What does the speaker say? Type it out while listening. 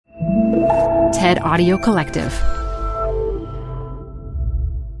TED Audio Collective.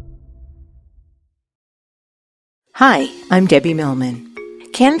 Hi, I'm Debbie Millman.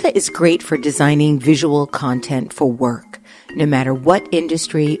 Canva is great for designing visual content for work, no matter what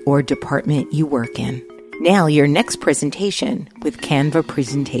industry or department you work in. Nail your next presentation with Canva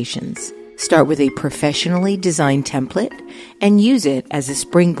Presentations. Start with a professionally designed template and use it as a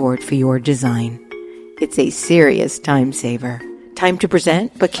springboard for your design. It's a serious time saver. Time to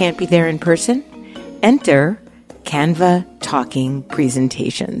present but can't be there in person? Enter Canva Talking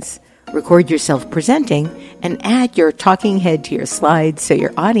Presentations. Record yourself presenting and add your talking head to your slides so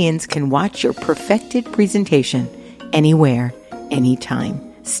your audience can watch your perfected presentation anywhere, anytime.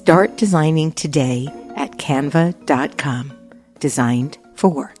 Start designing today at canva.com. Designed for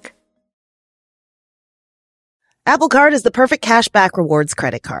work. Apple Card is the perfect cashback rewards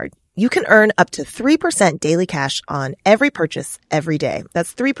credit card. You can earn up to 3% daily cash on every purchase every day.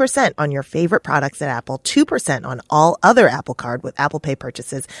 That's 3% on your favorite products at Apple, 2% on all other Apple Card with Apple Pay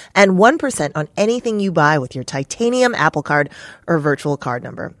purchases, and 1% on anything you buy with your titanium Apple Card or virtual card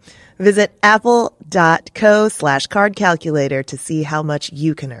number. Visit apple.co/card calculator to see how much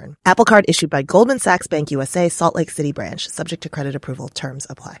you can earn. Apple Card issued by Goldman Sachs Bank USA, Salt Lake City branch. Subject to credit approval. Terms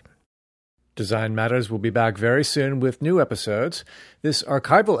apply. Design Matters will be back very soon with new episodes. This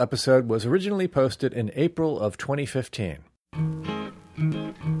archival episode was originally posted in April of 2015.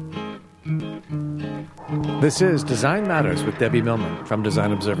 This is Design Matters with Debbie Millman from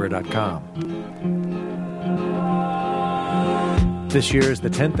DesignObserver.com. This year is the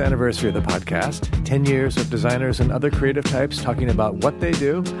 10th anniversary of the podcast, 10 years of designers and other creative types talking about what they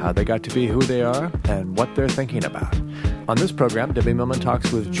do, how they got to be who they are, and what they're thinking about. On this program, Debbie Millman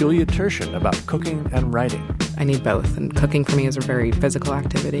talks with Julia Turshen about cooking and writing. I need both, and cooking for me is a very physical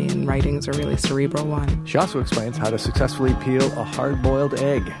activity, and writing is a really cerebral one. She also explains how to successfully peel a hard-boiled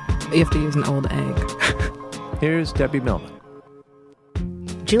egg. You have to use an old egg. Here's Debbie Millman.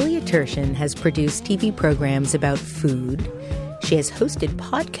 Julia Turshen has produced TV programs about food. She has hosted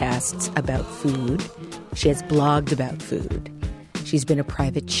podcasts about food. She has blogged about food. She's been a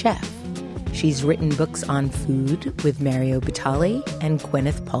private chef. She's written books on food with Mario Batali and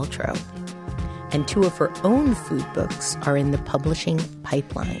Gwyneth Paltrow. And 2 of her own food books are in the publishing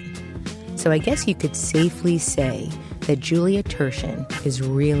pipeline. So I guess you could safely say that Julia Turshen is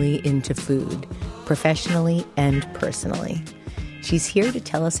really into food, professionally and personally. She's here to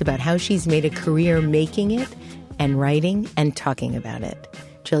tell us about how she's made a career making it and writing and talking about it.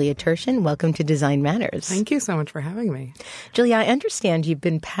 Julia Turshen, welcome to Design Matters. Thank you so much for having me. Julia, I understand you've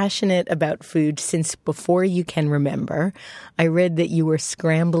been passionate about food since before you can remember. I read that you were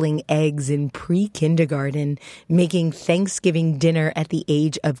scrambling eggs in pre-kindergarten, making Thanksgiving dinner at the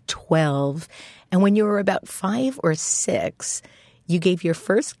age of 12. And when you were about 5 or 6, you gave your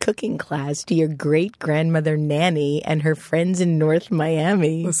first cooking class to your great-grandmother Nanny and her friends in North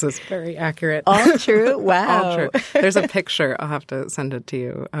Miami. This is very accurate. All true? Wow. All true. There's a picture, I'll have to send it to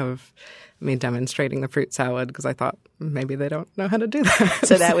you, of me demonstrating the fruit salad because I thought maybe they don't know how to do that.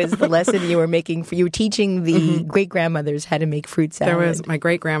 So that was the lesson you were making. You were teaching the great-grandmothers how to make fruit salad. There was my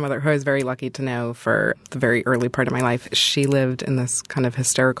great-grandmother, who I was very lucky to know for the very early part of my life. She lived in this kind of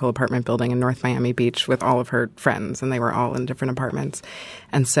hysterical apartment building in North Miami Beach with all of her friends, and they were all in different apartments.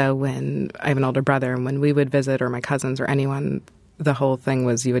 And so when I have an older brother, and when we would visit, or my cousins or anyone, the whole thing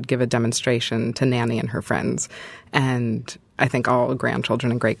was you would give a demonstration to Nanny and her friends. And I think all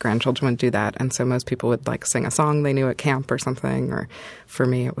grandchildren and great-grandchildren would do that. And so most people would like sing a song they knew at camp or something. Or for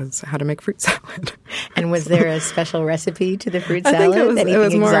me, it was how to make fruit salad. And was there a special recipe to the fruit salad? I think it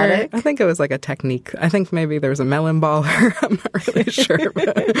was more, exotic? I think it was like a technique. I think maybe there was a melon baller. I'm not really sure.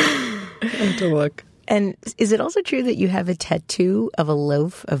 But I have to look. And is it also true that you have a tattoo of a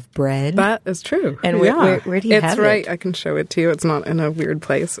loaf of bread? That is true. And where do you have it? It's right. I can show it to you. It's not in a weird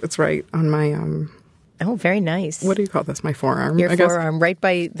place. It's right on my Oh, very nice. What do you call this? My forearm. Your forearm, right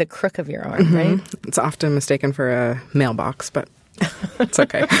by the crook of your arm, right? It's often mistaken for a mailbox, but it's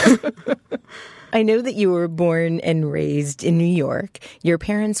okay. I know that you were born and raised in New York. Your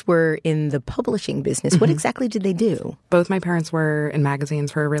parents were in the publishing business. What exactly did they do? Both my parents were in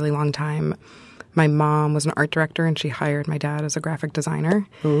magazines for a really long time. My mom was an art director, and she hired my dad as a graphic designer.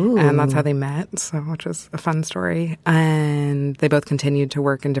 Ooh. And that's how they met, which was a fun story. And they both continued to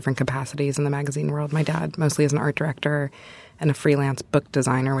work in different capacities in the magazine world. My dad mostly as an art director and a freelance book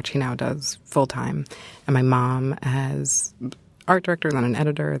designer, which he now does full-time. And my mom as art director and then an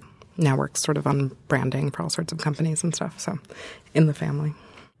editor, now works sort of on branding for all sorts of companies and stuff. So in the family.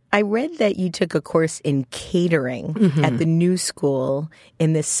 I read that you took a course in catering at the New School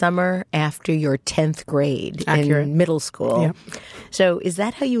in the summer after your 10th grade in middle school. Yep. So is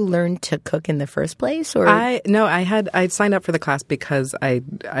that how you learned to cook in the first place? Or I signed up for the class because I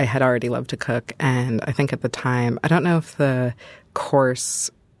had already loved to cook. And I think at the time, I don't know if the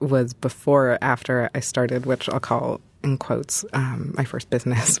course was before or after I started, which I'll call in quotes, my first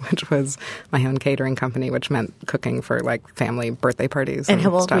business, which was my own catering company, which meant cooking for like family birthday parties. And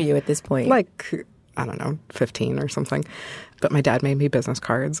how old stuff. were you at this point? Like, I don't know, 15 or something. But my dad made me business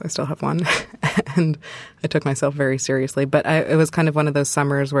cards. I still have one. And I took myself very seriously. But it was kind of one of those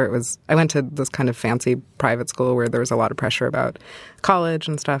summers where I went to this kind of fancy private school where there was a lot of pressure about college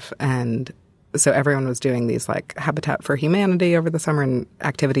and stuff. And so everyone was doing these like Habitat for Humanity over the summer and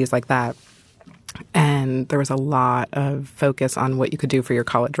activities like that. And there was a lot of focus on what you could do for your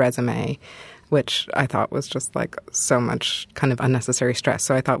college resume, which I thought was just like so much kind of unnecessary stress.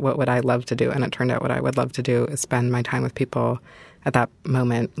 So I thought, what would I love to do? And it turned out what I would love to do is spend my time with people at that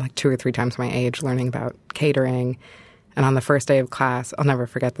moment, like 2 or 3 times my age, learning about catering. And on the first day of class, I'll never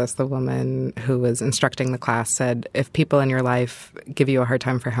forget this, the woman who was instructing the class said, if people in your life give you a hard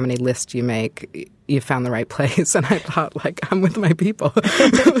time for how many lists you make, you've found the right place. And I thought, like, I'm with my people.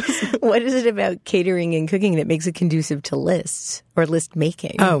 What is it about catering and cooking that makes it conducive to lists or list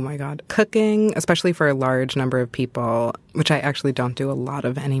making? Oh, my God. Cooking, especially for a large number of people, which I actually don't do a lot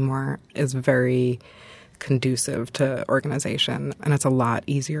of anymore, is very conducive to organization. And it's a lot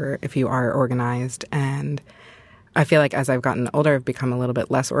easier if you are organized. And I feel like as I've gotten older, I've become a little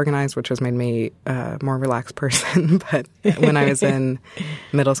bit less organized, which has made me a more relaxed person. But when I was in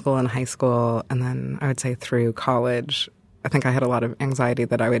middle school and high school, and then I would say through college, I think I had a lot of anxiety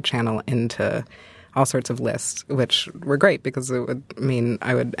that I would channel into all sorts of lists, which were great because it would mean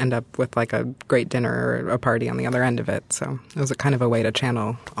I would end up with like a great dinner or a party on the other end of it. So it was a kind of a way to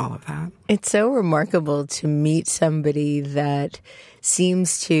channel all of that. It's so remarkable to meet somebody that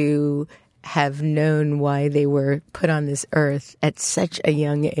seems to have known why they were put on this earth at such a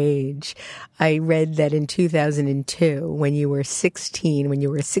young age. I read that in 2002, when you were a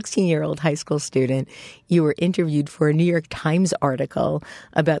 16-year-old high school student, you were interviewed for a New York Times article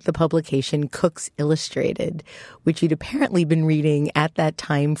about the publication Cooks Illustrated, which you'd apparently been reading at that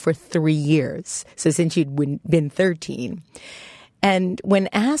time for 3 years. So since you'd been 13. And when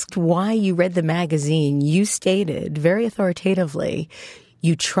asked why you read the magazine, you stated very authoritatively,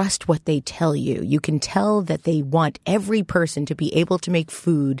 you trust what they tell you. You can tell that they want every person to be able to make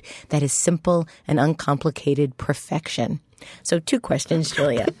food that is simple and uncomplicated perfection. So 2 questions,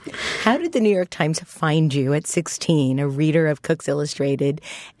 Julia. How did the New York Times find you at 16, a reader of Cooks Illustrated?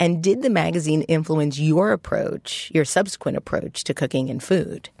 And did the magazine influence your approach, your subsequent approach to cooking and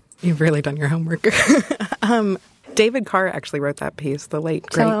food? You've really done your homework. David Carr actually wrote that piece, the late,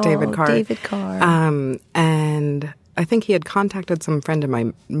 great David Carr. David Carr. And I think he had contacted some friend of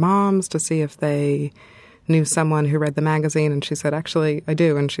my mom's to see if they knew someone who read the magazine. And she said, actually, I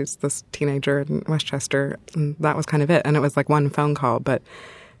do. And she's this teenager in Westchester. And that was kind of it. And it was like one phone call. But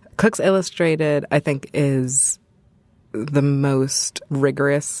Cooks Illustrated, I think, is the most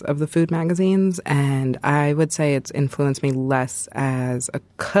rigorous of the food magazines. And I would say it's influenced me less as a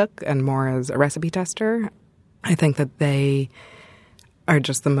cook and more as a recipe tester. I think that they are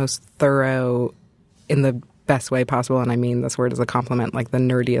just the most thorough in the best way possible, and I mean this word as a compliment, like the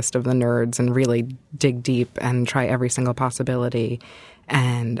nerdiest of the nerds, and really dig deep and try every single possibility.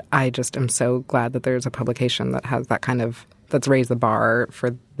 And I just am so glad that there's a publication that has that kind of, that's raised the bar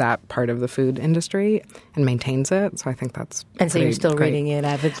for that part of the food industry and maintains it. So I think that's And so you're still great. reading it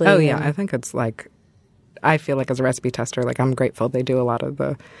avidly? Oh, yeah. I think it's like, I feel like as a recipe tester, like I'm grateful they do a lot of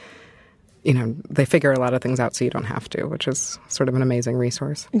the, you know, they figure a lot of things out so you don't have to, which is sort of an amazing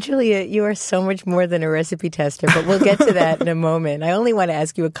resource. Julia, you are so much more than a recipe tester, but we'll get to that in a moment. I only want to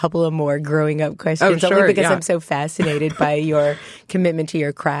ask you a couple of more growing up questions, only because I'm so fascinated by your commitment to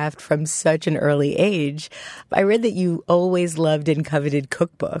your craft from such an early age. I read that you always loved and coveted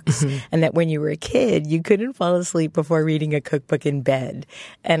cookbooks, and that when you were a kid, you couldn't fall asleep before reading a cookbook in bed.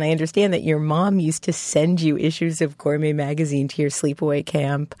 And I understand that your mom used to send you issues of Gourmet magazine to your sleepaway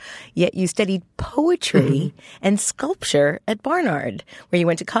camp, yet you studied poetry and sculpture at Barnard, where you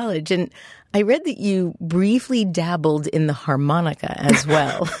went to college. And I read that you briefly dabbled in the harmonica as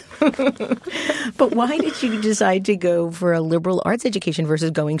well. But why did you decide to go for a liberal arts education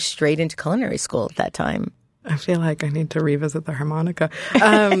versus going straight into culinary school at that time? I feel like I need to revisit the harmonica.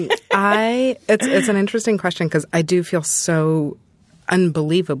 It's an interesting question because I do feel so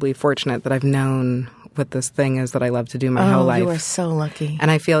unbelievably fortunate that I've known what this thing is that I love to do my whole life. You are so lucky. And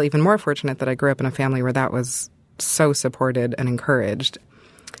I feel even more fortunate that I grew up in a family where that was so supported and encouraged.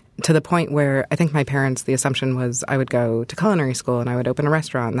 to the point where I think my parents, the assumption was I would go to culinary school and I would open a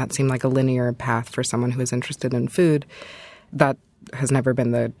restaurant. And that seemed like a linear path for someone who was interested in food. That has never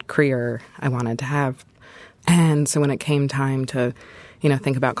been the career I wanted to have. And so when it came time to,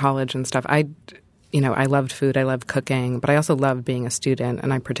 think about college and stuff, I loved food, I loved cooking, but I also loved being a student,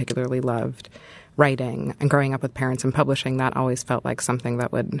 and I particularly loved writing. And growing up with parents and publishing, that always felt like something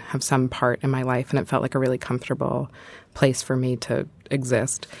that would have some part in my life, and it felt like a really comfortable place for me to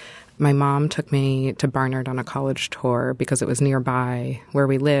exist. My mom took me to Barnard on a college tour because it was nearby where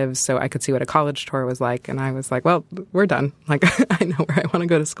we lived, so I could see what a college tour was like. And I was like, well, we're done. Like, I know where I want to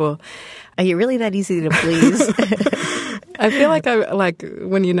go to school. Are you really that easy to please? I feel like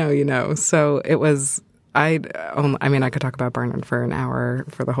when you know. So it was, I could talk about Barnard for an hour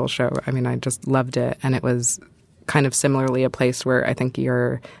for the whole show. I mean, I just loved it. And it was kind of similarly a place where I think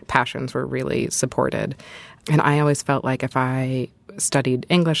your passions were really supported. And I always felt like if I studied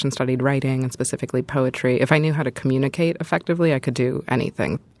English and studied writing and specifically poetry, if I knew how to communicate effectively, I could do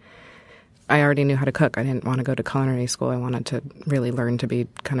anything. I already knew how to cook. I didn't want to go to culinary school. I wanted to really learn to be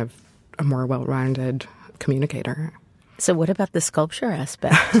kind of a more well-rounded communicator. So what about the sculpture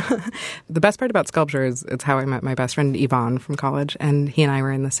aspect? The best part about sculpture is it's how I met my best friend, Yvonne, from college, and he and I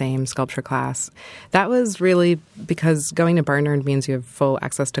were in the same sculpture class. That was really because going to Barnard means you have full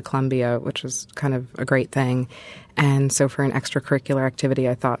access to Columbia, which is kind of a great thing. And so for an extracurricular activity,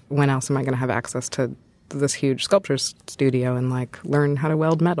 I thought, when else am I going to have access to this huge sculpture studio and learn how to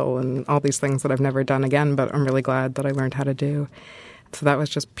weld metal and all these things that I've never done again, but I'm really glad that I learned how to do. So that was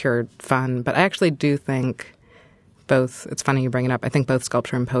just pure fun. But I actually do think both, it's funny you bring it up, I think both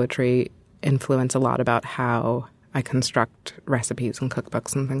sculpture and poetry influence a lot about how I construct recipes and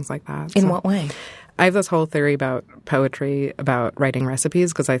cookbooks and things like that. In what way? I have this whole theory about poetry, about writing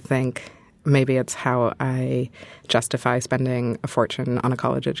recipes, because I think maybe it's how I justify spending a fortune on a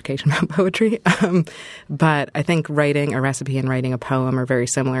college education about poetry. But I think writing a recipe and writing a poem are very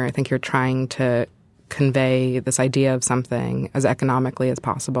similar. I think you're trying to convey this idea of something as economically as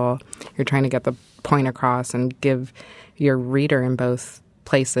possible. You're trying to get the point across and give your reader in both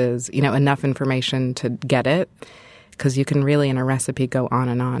places, enough information to get it. Because you can really, in a recipe, go on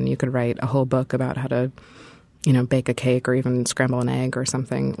and on. You could write a whole book about how to, bake a cake or even scramble an egg or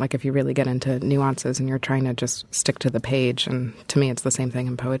something. Like if you really get into nuances and you're trying to just stick to the page. And to me, it's the same thing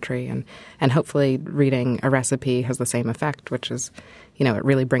in poetry. And hopefully reading a recipe has the same effect, which is, it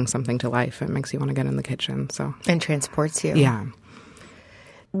really brings something to life. It makes you want to get in the kitchen. And transports you. Yeah.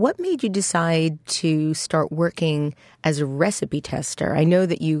 What made you decide to start working as a recipe tester? I know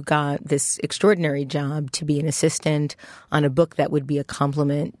that you got this extraordinary job to be an assistant on a book that would be a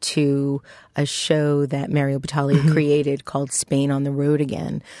complement to a show that Mario Batali created called Spain on the Road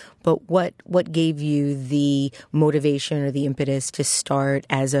Again. But what gave you the motivation or the impetus to start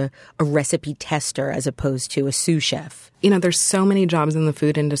as a recipe tester as opposed to a sous chef? There's so many jobs in the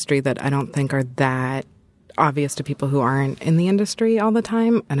food industry that I don't think are that obvious to people who aren't in the industry all the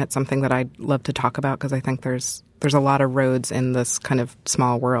time. And it's something that I'd love to talk about because I think there's a lot of roads in this kind of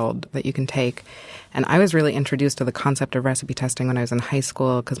small world that you can take. And I was really introduced to the concept of recipe testing when I was in high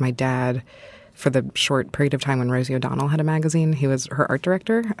school because my dad, for the short period of time when Rosie O'Donnell had a magazine, he was her art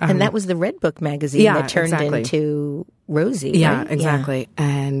director. And that was the Red Book magazine that turned into Rosie, Yeah, right? exactly. Yeah.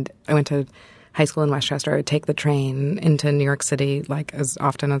 And I went to high school in Westchester. I would take the train into New York City as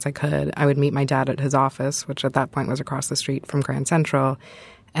often as I could. I would meet my dad at his office, which at that point was across the street from Grand Central,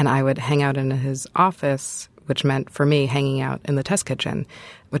 and I would hang out in his office, which meant for me hanging out in the test kitchen,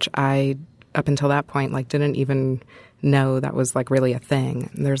 which I, up until that point, didn't even know that was really a thing.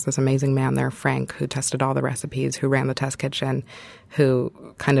 And there's this amazing man there, Frank, who tested all the recipes, who ran the test kitchen, who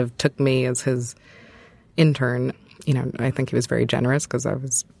kind of took me as his intern. I think he was very generous because I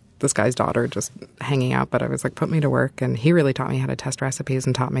was this guy's daughter just hanging out, but I was put me to work. And he really taught me how to test recipes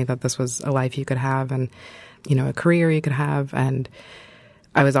and taught me that this was a life you could have and, a career you could have. And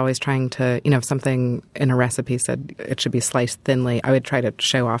I was always trying to, if something in a recipe said it should be sliced thinly, I would try to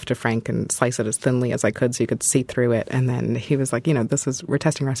show off to Frank and slice it as thinly as I could so you could see through it. And then he was like, we're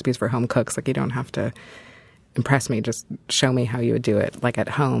testing recipes for home cooks. You don't have to impress me. Just show me how you would do it, at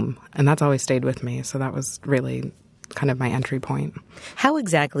home. And that's always stayed with me. So that was really kind of my entry point. How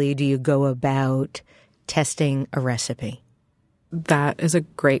exactly do you go about testing a recipe? That is a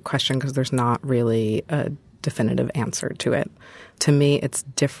great question because there's not really a definitive answer to it. To me, it's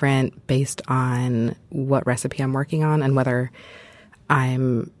different based on what recipe I'm working on and whether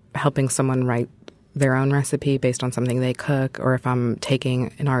I'm helping someone write their own recipe based on something they cook, or if I'm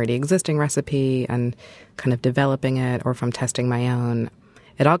taking an already existing recipe and kind of developing it, or if I'm testing my own.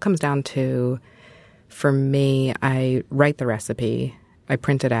 It all comes down to, for me, I write the recipe I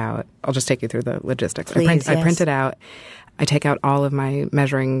print it out. I'll just take you through the logistics. Please, I print it out. I take out all of my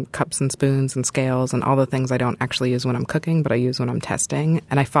measuring cups and spoons and scales and all the things I don't actually use when I'm cooking, but I use when I'm testing.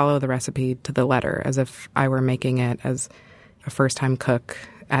 And I follow the recipe to the letter as if I were making it as a first-time cook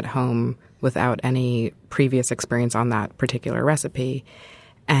at home without any previous experience on that particular recipe.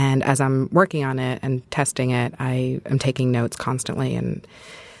 And as I'm working on it and testing it, I am taking notes constantly. And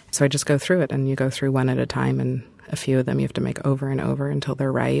so I just go through it, and you go through one at a time, and a few of them you have to make over and over until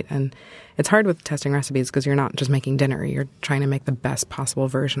they're right. And it's hard with testing recipes because you're not just making dinner. You're trying to make the best possible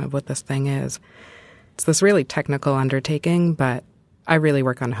version of what this thing is. It's this really technical undertaking, but I really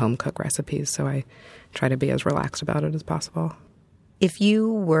work on home cook recipes, so I try to be as relaxed about it as possible. If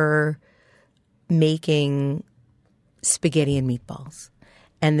you were making spaghetti and meatballs,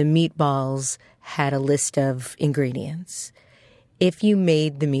 and the meatballs had a list of ingredients, if you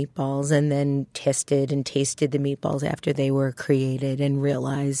made the meatballs and then tested and tasted the meatballs after they were created and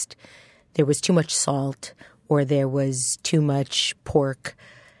realized there was too much salt or there was too much pork,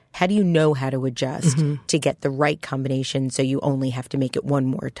 how do you know how to adjust to get the right combination so you only have to make it one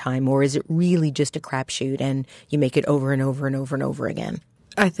more time? Or is it really just a crapshoot and you make it over and over and over and over again?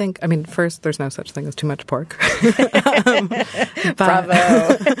 I mean, first, there's no such thing as too much pork.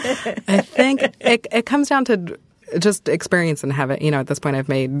 Bravo. I think it comes down to just experience and habit. At this point, I've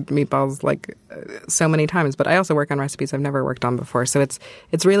made meatballs like so many times, but I also work on recipes I've never worked on before. So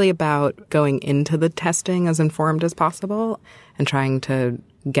it's really about going into the testing as informed as possible and trying to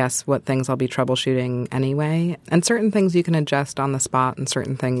guess what things I'll be troubleshooting anyway. And certain things you can adjust on the spot, and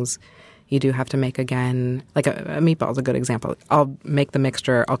certain things you do have to make again. Like a meatball is a good example. I'll make the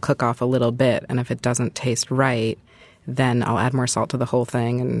mixture, I'll cook off a little bit, and if it doesn't taste right, then I'll add more salt to the whole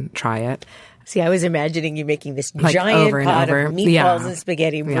thing and try it. See, I was imagining you making this like giant pot over. of meatballs and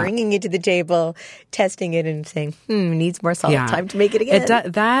spaghetti, bringing it to the table, testing it, and saying, needs more salt. Time to make it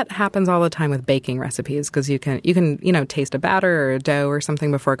again. That happens all the time with baking recipes because you can taste a batter or a dough or something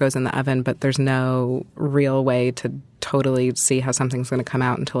before it goes in the oven, but there's no real way to totally see how something's going to come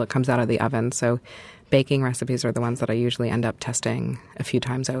out until it comes out of the oven. So baking recipes are the ones that I usually end up testing a few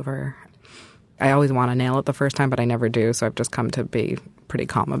times over. I always want to nail it the first time, but I never do, so I've just come to be pretty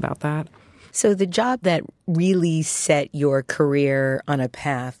calm about that. So the job that really set your career on a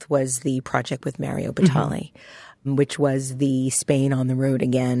path was the project with Mario Batali, which was the Spain on the Road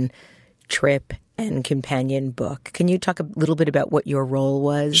Again trip and companion book. Can you talk a little bit about what your role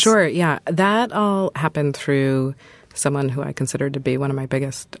was? Sure, yeah. That all happened through someone who I consider to be one of my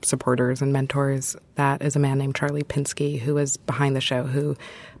biggest supporters and mentors. That is a man named Charlie Pinsky, who was behind the show, who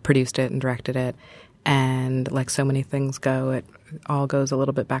produced it and directed it. And like so many things go, it all goes a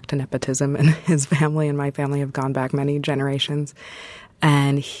little bit back to nepotism, and his family and my family have gone back many generations.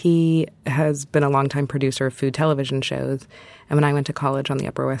 And he has been a longtime producer of food television shows. And when I went to college on the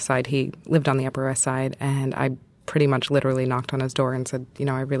Upper West Side, he lived on the Upper West Side, and I pretty much literally knocked on his door and said,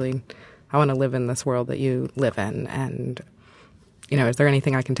 I want to live in this world that you live in, and is there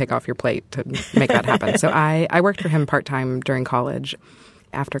anything I can take off your plate to make that happen? So I worked for him part-time during college.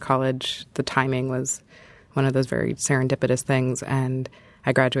 After college, the timing was one of those very serendipitous things, and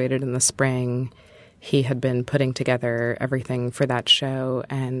I graduated in the spring. He had been putting together everything for that show,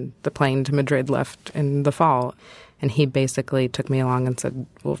 and the plane to Madrid left in the fall, and he basically took me along and said,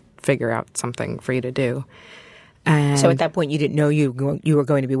 we'll figure out something for you to do. And so at that point, you didn't know you were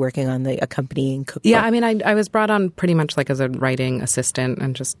going to be working on the accompanying cookbook? Yeah, I mean, I was brought on pretty much like as a writing assistant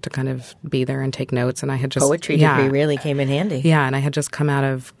and just to kind of be there and take notes. And I had just poetry degree really came in handy. Yeah, and I had just come out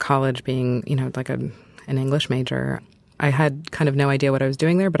of college being, like an English major. I had kind of no idea what I was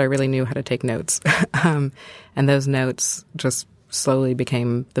doing there, but I really knew how to take notes. And those notes just slowly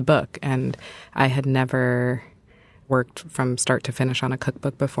became the book. And I had never worked from start to finish on a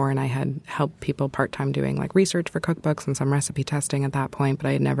cookbook before, and I had helped people part-time doing like research for cookbooks and some recipe testing at that point, but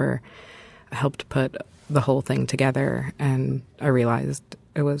I had never helped put the whole thing together. And I realized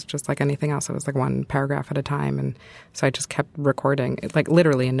it was just like anything else. It was like one paragraph at a time. And so I just kept recording, like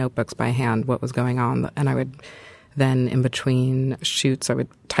literally in notebooks by hand, what was going on. And I would then, in between shoots, I would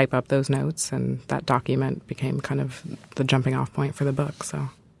type up those notes, and that document became kind of the jumping off point for the book. So,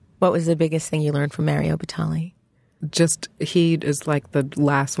 what was the biggest thing you learned from Mario Batali? Just he is like the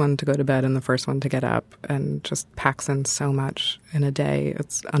last one to go to bed and the first one to get up, and just packs in so much in a day.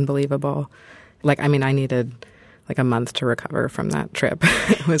 It's unbelievable. I needed like a month to recover from that trip.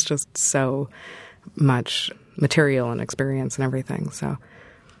 It was just so much material and experience and everything.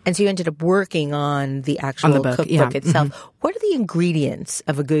 And so you ended up working on the actual cookbook itself. Mm-hmm. What are the ingredients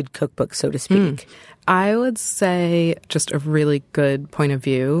of a good cookbook, so to speak? I would say just a really good point of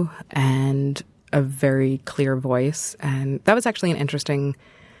view and a very clear voice. And that was actually an interesting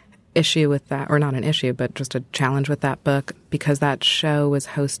issue with that, or not an issue, but just a challenge with that book, because that show was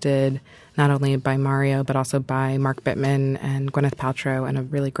hosted not only by Mario, but also by Mark Bittman and Gwyneth Paltrow and a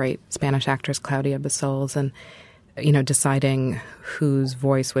really great Spanish actress, Claudia Basols. And, you know, deciding whose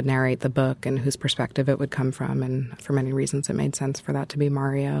voice would narrate the book and whose perspective it would come from. And for many reasons, it made sense for that to be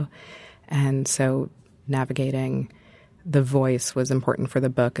Mario. And so navigating the voice was important for the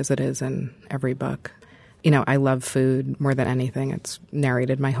book, as it is in every book. You know, I love food more than anything. It's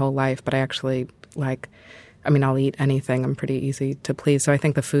narrated my whole life, but I actually I'll eat anything. I'm pretty easy to please. So I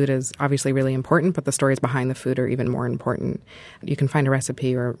think the food is obviously really important, but the stories behind the food are even more important. You can find a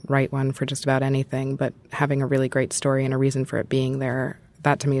recipe or write one for just about anything, but having a really great story and a reason for it being there,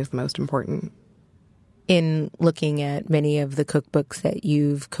 that to me is the most important. In looking at many of the cookbooks that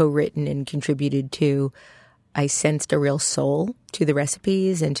you've co-written and contributed to, I sensed a real soul to the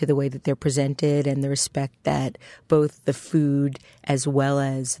recipes and to the way that they're presented, and the respect that both the food as well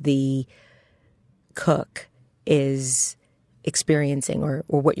as the cook is experiencing, or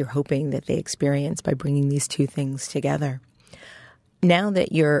what you're hoping that they experience by bringing these two things together. Now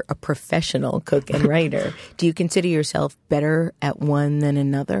that you're a professional cook and writer, do you consider yourself better at one than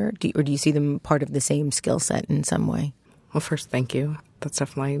another? Or do you see them part of the same skill set in some way? Well, first, thank you. That's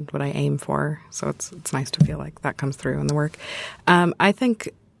definitely what I aim for. So it's nice to feel like that comes through in the work. I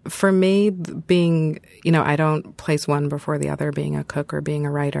think for me, being, I don't place one before the other, being a cook or being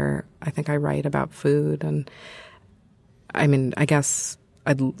a writer. I think I write about food. And I mean, I guess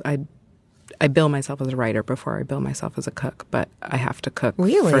I bill myself as a writer before I bill myself as a cook, but I have to cook.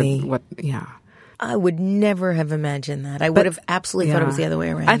 Really? Yeah. I would never have imagined that. I would have absolutely thought it was the other way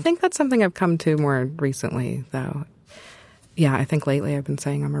around. I think that's something I've come to more recently, though. Yeah, I think lately I've been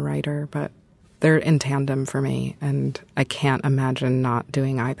saying I'm a writer, but they're in tandem for me, and I can't imagine not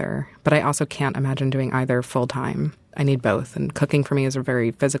doing either. But I also can't imagine doing either full time. I need both, and cooking for me is a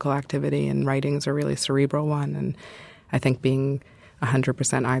very physical activity, and writing is a really cerebral one, and I think being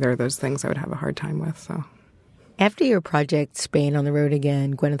 100% either of those things I would have a hard time with. So, after your project Spain on the Road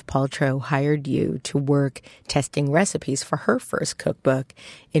Again, Gwyneth Paltrow hired you to work testing recipes for her first cookbook,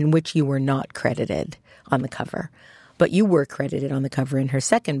 in which you were not credited on the cover. But you were credited on the cover in her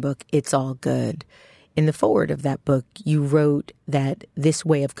second book, It's All Good. In the foreword of that book, you wrote that this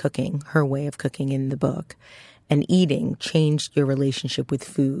way of cooking, her way of cooking in the book, and eating changed your relationship with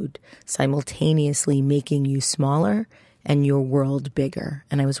food, simultaneously making you smaller and your world bigger.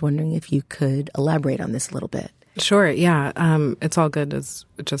 And I was wondering if you could elaborate on this a little bit. Sure, yeah. It's All Good is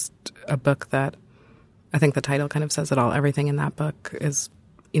just a book that I think the title kind of says it all. Everything in that book is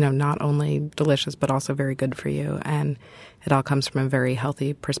not only delicious, but also very good for you. And it all comes from a very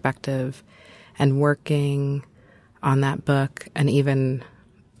healthy perspective. And working on that book, and even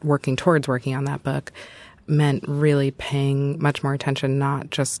working towards working on that book, meant really paying much more attention, not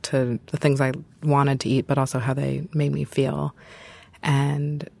just to the things I wanted to eat, but also how they made me feel.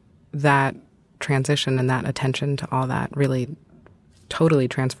 And that transition and that attention to all that really totally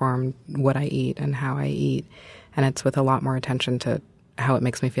transformed what I eat and how I eat. And it's with a lot more attention to how it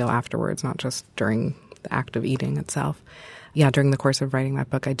makes me feel afterwards, not just during the act of eating itself. Yeah, during the course of writing that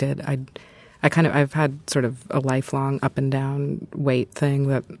book, I've had sort of a lifelong up and down weight thing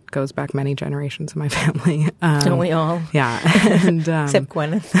that goes back many generations in my family. Don't we all? Yeah. And, except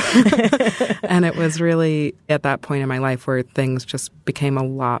Gwyneth. And it was really at that point in my life where things just became a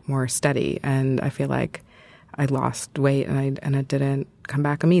lot more steady. And I feel like I lost weight and it didn't come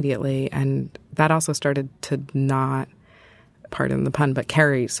back immediately. And that also started to not, pardon the pun, but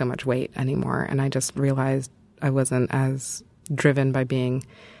carry so much weight anymore. And I just realized I wasn't as driven by being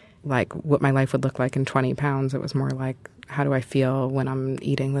like what my life would look like in 20 pounds. It was more like, how do I feel when I'm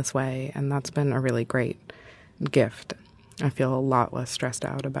eating this way? And that's been a really great gift. I feel a lot less stressed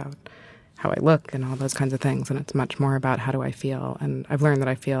out about how I look and all those kinds of things. And it's much more about how do I feel. And I've learned that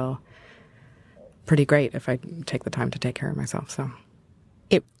I feel pretty great if I take the time to take care of myself. So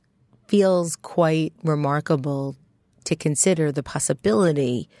it feels quite remarkable to consider the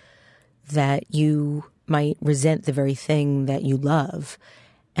possibility that you might resent the very thing that you love.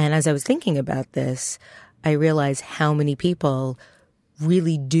 And as I was thinking about this, I realized how many people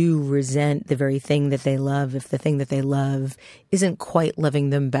really do resent the very thing that they love if the thing that they love isn't quite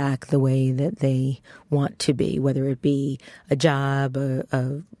loving them back the way that they want to be, whether it be a job,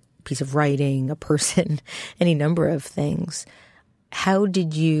 a piece of writing, a person, any number of things. How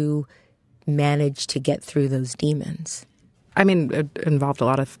did you manage to get through those demons? I mean, it involved a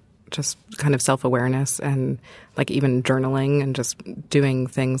lot of just kind of self-awareness and like even journaling and just doing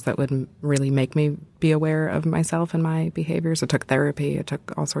things that would really make me be aware of myself and my behaviors. It took therapy. It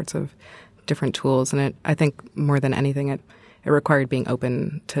took all sorts of different tools. And I think more than anything, it required being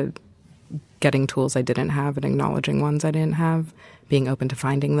open to getting tools I didn't have and acknowledging ones I didn't have, being open to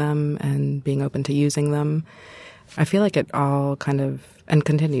finding them and being open to using them. I feel like it all kind of, and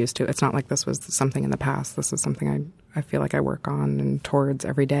continues to, it's not like this was something in the past. This is something I feel like I work on and towards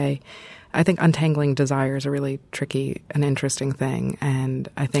every day. I think untangling desire is a really tricky and interesting thing. And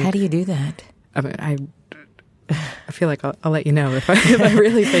I think... How do you do that? I mean, I feel like I'll let you know if I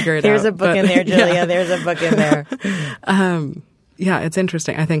really figure it There's out. A book in there, Julia. Yeah. There's a book in there. Yeah, it's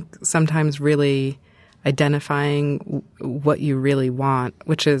interesting. I think sometimes really identifying what you really want,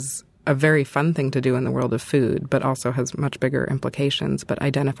 which is a very fun thing to do in the world of food, but also has much bigger implications. But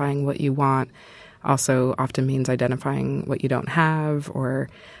identifying what you want also often means identifying what you don't have or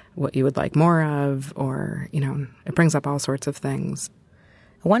what you would like more of, or, it brings up all sorts of things.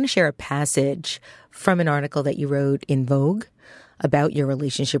 I want to share a passage from an article that you wrote in Vogue about your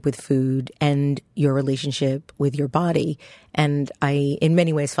relationship with food and your relationship with your body. And I, in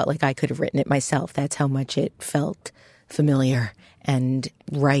many ways, felt like I could have written it myself. That's how much it felt familiar and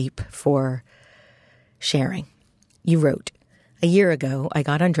ripe for sharing. You wrote, "A year ago, I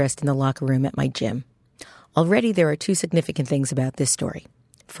got undressed in the locker room at my gym. Already there are two significant things about this story.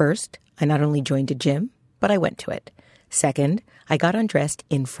 First, I not only joined a gym, but I went to it. Second, I got undressed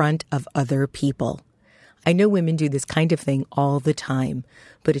in front of other people. I know women do this kind of thing all the time,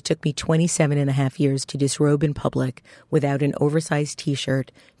 but it took me 27 and a half years to disrobe in public without an oversized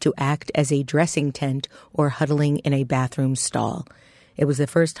T-shirt, to act as a dressing tent or huddling in a bathroom stall. It was the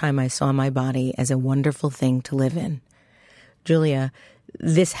first time I saw my body as a wonderful thing to live in." Julia,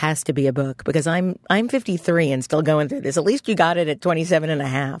 this has to be a book, because I'm 53 and still going through this. At least you got it at 27 and a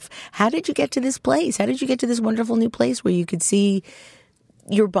half. How did you get to this place? How did you get to this wonderful new place where you could see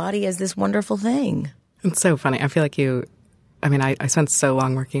your body as this wonderful thing? It's so funny. I feel like I spent so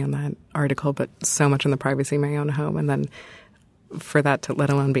long working on that article, but so much in the privacy of my own home. And then for that to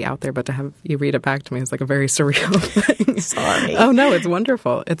let alone be out there, but to have you read it back to me is like a very surreal thing. Sorry. Oh, no, it's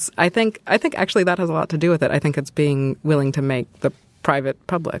wonderful. I think actually that has a lot to do with it. I think it's being willing to make the private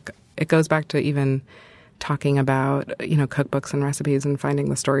public. It goes back to even talking about, cookbooks and recipes and finding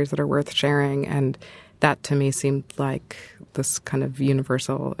the stories that are worth sharing. And that to me seemed like this kind of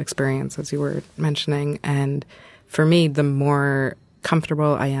universal experience, as you were mentioning. And for me, the more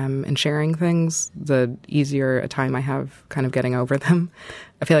comfortable I am in sharing things, the easier a time I have kind of getting over them.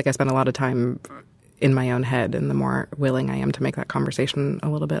 I feel like I spend a lot of time in my own head, and the more willing I am to make that conversation a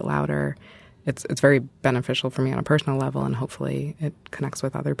little bit louder, it's very beneficial for me on a personal level, and hopefully it connects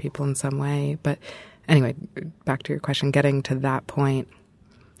with other people in some way. But anyway, back to your question, getting to that point,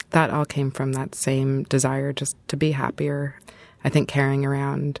 that all came from that same desire just to be happier. I think carrying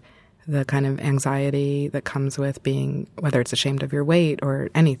around the kind of anxiety that comes with being, whether it's ashamed of your weight or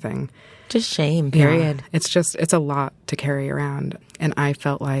anything. Just shame, period. Yeah, it's a lot to carry around. And I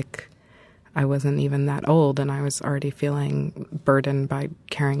felt like I wasn't even that old, and I was already feeling burdened by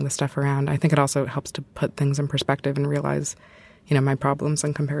carrying the stuff around. I think it also helps to put things in perspective and realize, my problems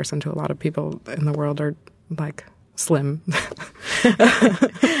in comparison to a lot of people in the world are like slim.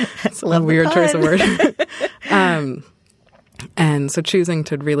 It's a weird choice of word. And so choosing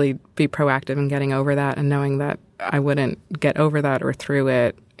to really be proactive in getting over that, and knowing that I wouldn't get over that or through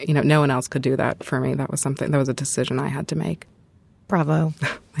it, no one else could do that for me. That was a decision I had to make. Bravo.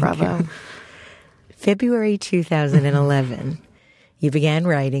 Bravo. You. February 2011, you began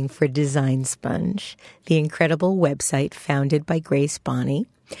writing for Design Sponge, the incredible website founded by Grace Bonney.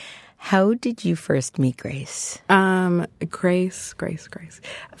 How did you first meet Grace? Grace.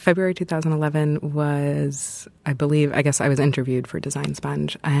 February 2011 was, I guess I was interviewed for Design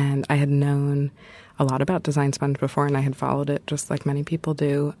Sponge, and I had known a lot about Design Sponge before, and I had followed it just like many people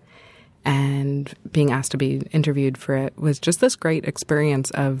do. And being asked to be interviewed for it was just this great experience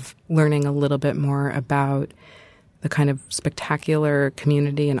of learning a little bit more about the kind of spectacular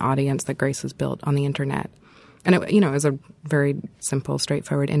community and audience that Grace has built on the internet. And it was a very simple,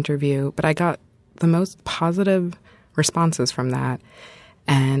 straightforward interview, but I got the most positive responses from that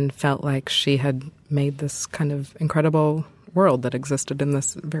and felt like she had made this kind of incredible world that existed in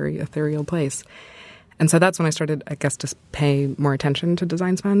this very ethereal place. And so that's when I started, I guess, to pay more attention to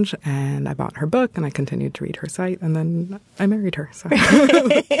Design Sponge, and I bought her book, and I continued to read her site, and then I married her. So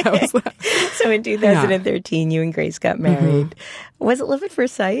that was that. So in 2013, you and Grace got married. Mm-hmm. Was it love at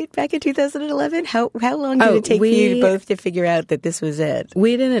first sight back in 2011? How long did it take for you both to figure out that this was it?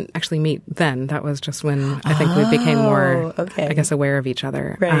 We didn't actually meet then. That was just when I think we became more, I guess, aware of each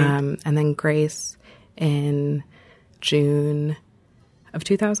other. Right. And then Grace in June of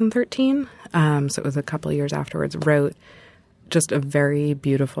 2013, so it was a couple of years afterwards, wrote just a very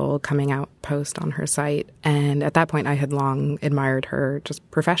beautiful coming out post on her site. And at that point, I had long admired her just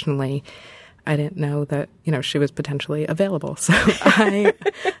professionally. I didn't know that, she was potentially available. So and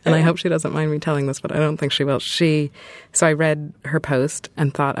I hope she doesn't mind me telling this, but I don't think she will. So I read her post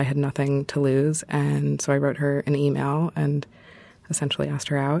and thought I had nothing to lose. And so I wrote her an email and essentially asked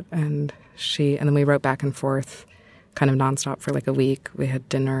her out. And then we wrote back and forth kind of nonstop for like a week. We had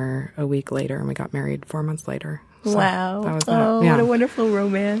dinner a week later and we got married 4 months later. So wow. That was what a wonderful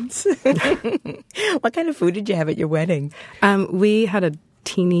romance. What kind of food did you have at your wedding? We had a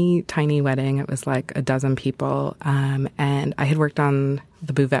teeny tiny wedding. It was like a dozen people. And I had worked on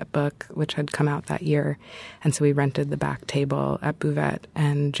the Bouvette book, which had come out that year. And so we rented the back table at Bouvette,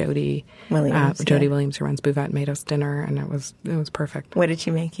 and Jody Williams, who runs Bouvette, made us dinner, and it was perfect. What did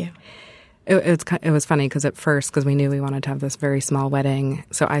she make you? It was funny because at first, because we knew we wanted to have this very small wedding,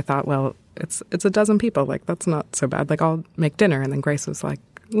 so I thought, well, it's a dozen people, like that's not so bad. Like I'll make dinner, and then Grace was like,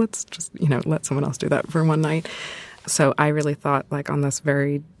 let's just let someone else do that for one night. So I really thought, like on this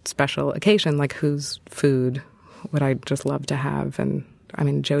very special occasion, like whose food would I just love to have? And I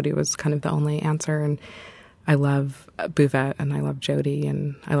mean, Jody was kind of the only answer, and I love Bouvette, and I love Jody,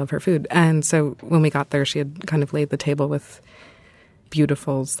 and I love her food. And so when we got there, she had kind of laid the table with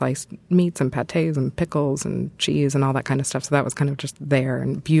beautiful sliced meats and pâtés and pickles and cheese and all that kind of stuff. So that was kind of just there,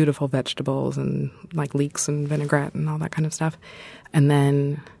 and beautiful vegetables and like leeks and vinaigrette and all that kind of stuff. And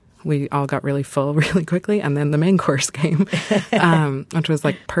then we all got really full really quickly. And then the main course came, which was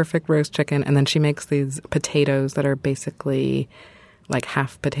like perfect roast chicken. And then she makes these potatoes that are basically like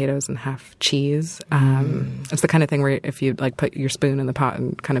half potatoes and half cheese. It's the kind of thing where if you like put your spoon in the pot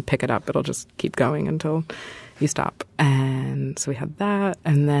and kind of pick it up, it'll just keep going until you stop. And so we had that.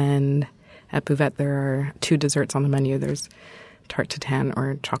 And then at Bouvette, there are 2 desserts on the menu. There's tarte tatin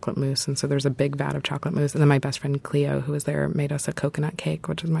or chocolate mousse. And so there's a big vat of chocolate mousse. And then my best friend Cleo, who was there, made us a coconut cake,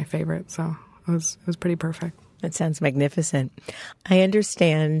 which is my favorite. So it was pretty perfect. That sounds magnificent. I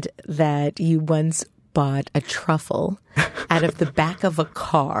understand that you once bought a truffle out of the back of a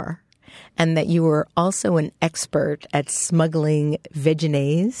car, and that you were also an expert at smuggling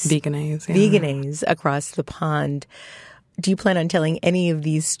veganese across the pond. Do you plan on telling any of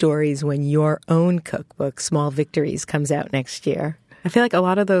these stories when your own cookbook, Small Victories, comes out next year? I feel like a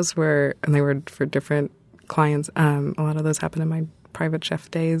lot of those were, and they were for different clients, a lot of those happened in my private chef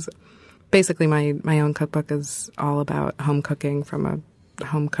days. Basically, my own cookbook is all about home cooking from a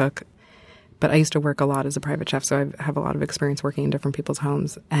home cook. But I used to work a lot as a private chef, so I have a lot of experience working in different people's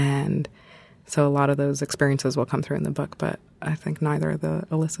homes. And so a lot of those experiences will come through in the book, but I think neither of the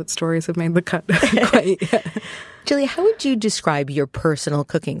illicit stories have made the cut quite yet. Julia, how would you describe your personal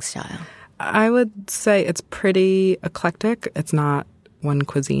cooking style? I would say it's pretty eclectic. It's not one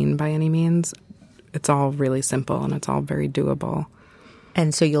cuisine by any means. It's all really simple, and it's all very doable.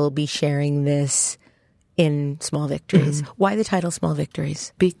 And so you'll be sharing this in Small Victories. Mm-hmm. Why the title Small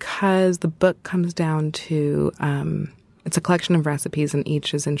Victories? Because the book comes down to, it's a collection of recipes, and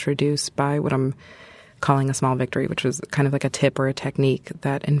each is introduced by what I'm calling a small victory, which is kind of like a tip or a technique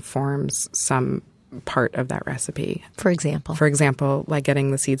that informs some part of that recipe. For example? For example, like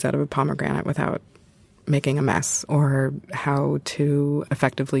getting the seeds out of a pomegranate without making a mess, or how to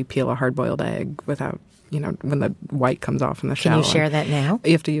effectively peel a hard-boiled egg without, when the white comes off in the shell. Can you share that now?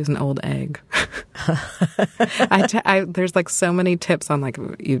 You have to use an old egg. There's like so many tips on like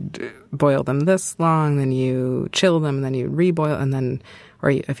you boil them this long, then you chill them, and then you reboil, and then,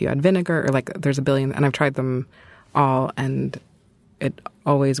 or if you add vinegar, or like there's a billion, and I've tried them all, and it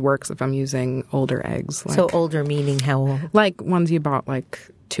always works if I'm using older eggs. So older meaning how old? Like ones you bought like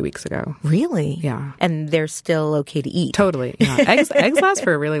 2 weeks ago. Really? Yeah. And they're still okay to eat? Totally. Yeah. Eggs last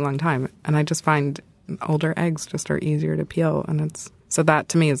for a really long time, and I just find older eggs just are easier to peel, and so that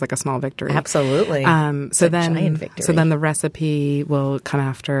to me is like a small victory. Absolutely. So then, giant victory. So then the recipe will come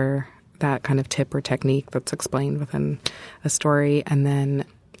after that kind of tip or technique that's explained within a story, and then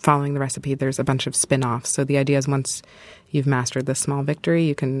following the recipe, there's a bunch of spin-offs. So the idea is once you've mastered this small victory,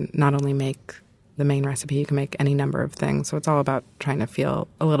 you can not only make the main recipe, you can make any number of things. So it's all about trying to feel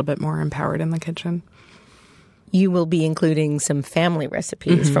a little bit more empowered in the kitchen. You will be including some family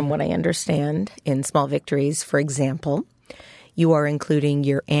recipes, from what I understand, in Small Victories. For example, you are including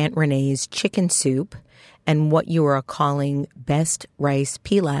your Aunt Renee's chicken soup and what you are calling best rice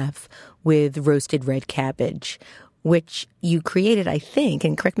pilaf with roasted red cabbage. which you created, I think,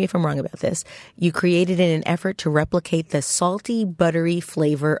 and correct me if I'm wrong about this, you created in an effort to replicate the salty, buttery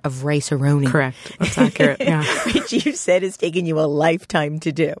flavor of Rice-A-Roni. Correct. That's accurate, yeah. Which you said has taken you a lifetime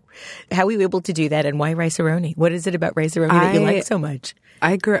to do. How were you able to do that, and why Rice-A-Roni? What is it about Rice-A-Roni that you like so much?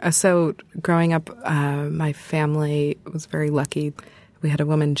 Growing up, my family was very lucky. We had a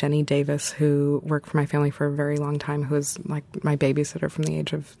woman, Jenny Davis, who worked for my family for a very long time, who was like my babysitter from the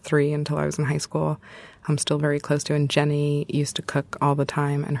age of 3 until I was in high school. I'm still very close to, and Jenny used to cook all the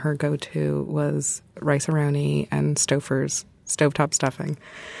time, and her go-to was Rice-A-Roni and Stouffer's stovetop stuffing.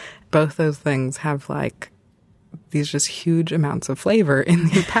 Both those things have like these just huge amounts of flavor in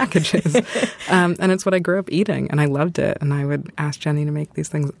the packages. And it's what I grew up eating, and I loved it. And I would ask Jenny to make these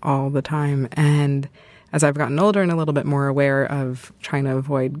things all the time. And as I've gotten older and a little bit more aware of trying to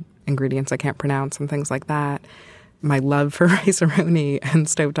avoid ingredients I can't pronounce and things like that, my love for Rice-A-Roni and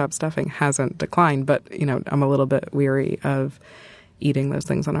stovetop stuffing hasn't declined. But, you know, I'm a little bit weary of eating those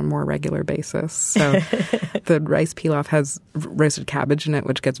things on a more regular basis. So the rice pilaf has roasted cabbage in it,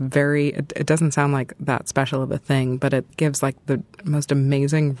 which gets it doesn't sound like that special of a thing, but it gives like the most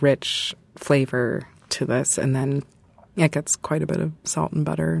amazing rich flavor to this. And then it gets quite a bit of salt and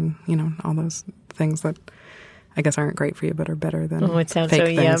butter and, you know, all those things that I guess aren't great for you, but are better than it sounds fake so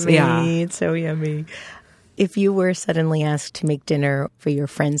things. Yummy. Yeah. It's so yummy. If you were suddenly asked to make dinner for your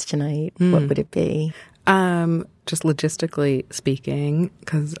friends tonight, what would it be? Just logistically speaking,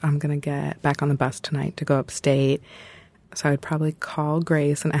 because I'm going to get back on the bus tonight to go upstate. So I would probably call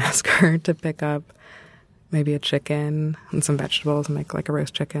Grace and ask her to pick up maybe a chicken and some vegetables and make like a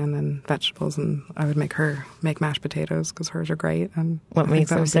roast chicken and vegetables. And I would make her make mashed potatoes because hers are great. And what makes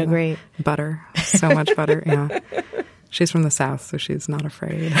them so great? Butter. So much butter. Yeah. She's from the South, so she's not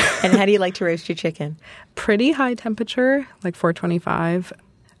afraid. And how do you like to roast your chicken? Pretty high temperature, like 425.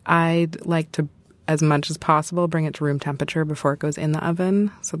 I'd like to, as much as possible, bring it to room temperature before it goes in the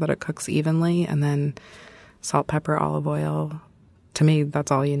oven so that it cooks evenly. And then salt, pepper, olive oil. To me,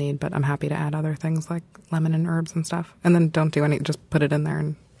 that's all you need, but I'm happy to add other things like lemon and herbs and stuff. And then don't do anything, just put it in there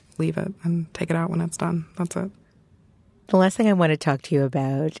and leave it and take it out when it's done. That's it. The last thing I want to talk to you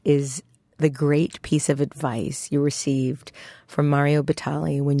about is the great piece of advice you received from Mario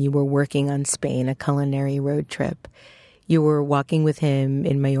Batali when you were working on Spain, a culinary road trip. You were walking with him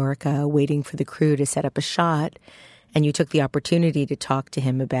in Mallorca, waiting for the crew to set up a shot, and you took the opportunity to talk to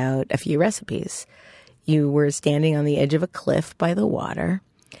him about a few recipes. You were standing on the edge of a cliff by the water,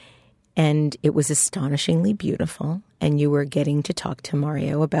 and it was astonishingly beautiful, and you were getting to talk to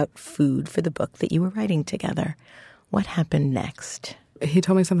Mario about food for the book that you were writing together. What happened next? He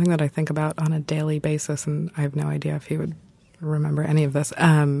told me something that I think about on a daily basis, and I have no idea if he would remember any of this.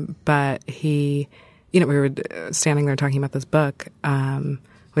 But he, we were standing there talking about this book,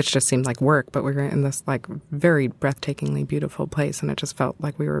 which just seemed like work, but we were in this like very breathtakingly beautiful place, and it just felt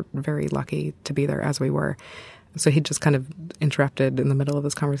like we were very lucky to be there as we were. So he just kind of interrupted in the middle of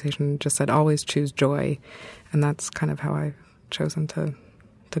this conversation and just said, always choose joy. And that's kind of how I've chosen to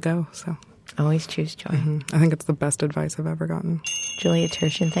go. So always choose joy. Mm-hmm. I think it's the best advice I've ever gotten. Julia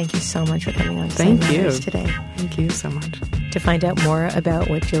Turshen, thank you so much for coming on Thank Design you Matters today. Thank you so much. To find out more about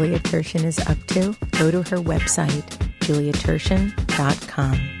what Julia Turshen is up to, go to her website,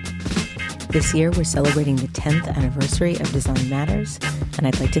 juliaturshen.com. This year, we're celebrating the 10th anniversary of Design Matters, and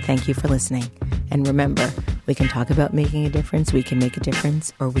I'd like to thank you for listening. And remember, we can talk about making a difference, we can make a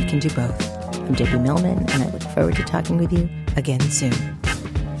difference, or we can do both. I'm Debbie Millman, and I look forward to talking with you again soon.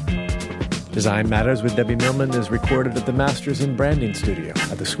 Design Matters with Debbie Millman is recorded at the Masters in Branding Studio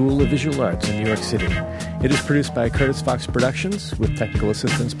at the School of Visual Arts in New York City. It is produced by Curtis Fox Productions with technical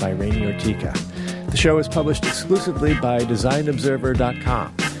assistance by Rainey Ortica. The show is published exclusively by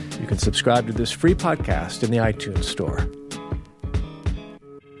DesignObserver.com. You can subscribe to this free podcast in the iTunes Store.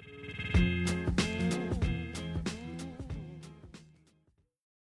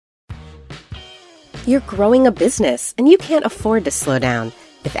 You're growing a business, and you can't afford to slow down.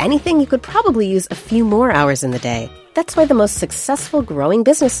 If anything, you could probably use a few more hours in the day. That's why the most successful growing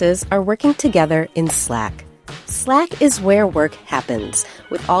businesses are working together in Slack. Slack is where work happens,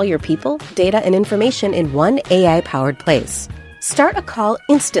 with all your people, data, and information in one AI-powered place. Start a call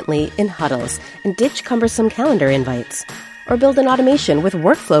instantly in huddles and ditch cumbersome calendar invites. Or build an automation with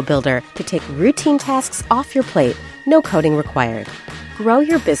Workflow Builder to take routine tasks off your plate, no coding required. Grow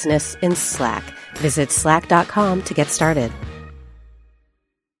your business in Slack. Visit slack.com to get started.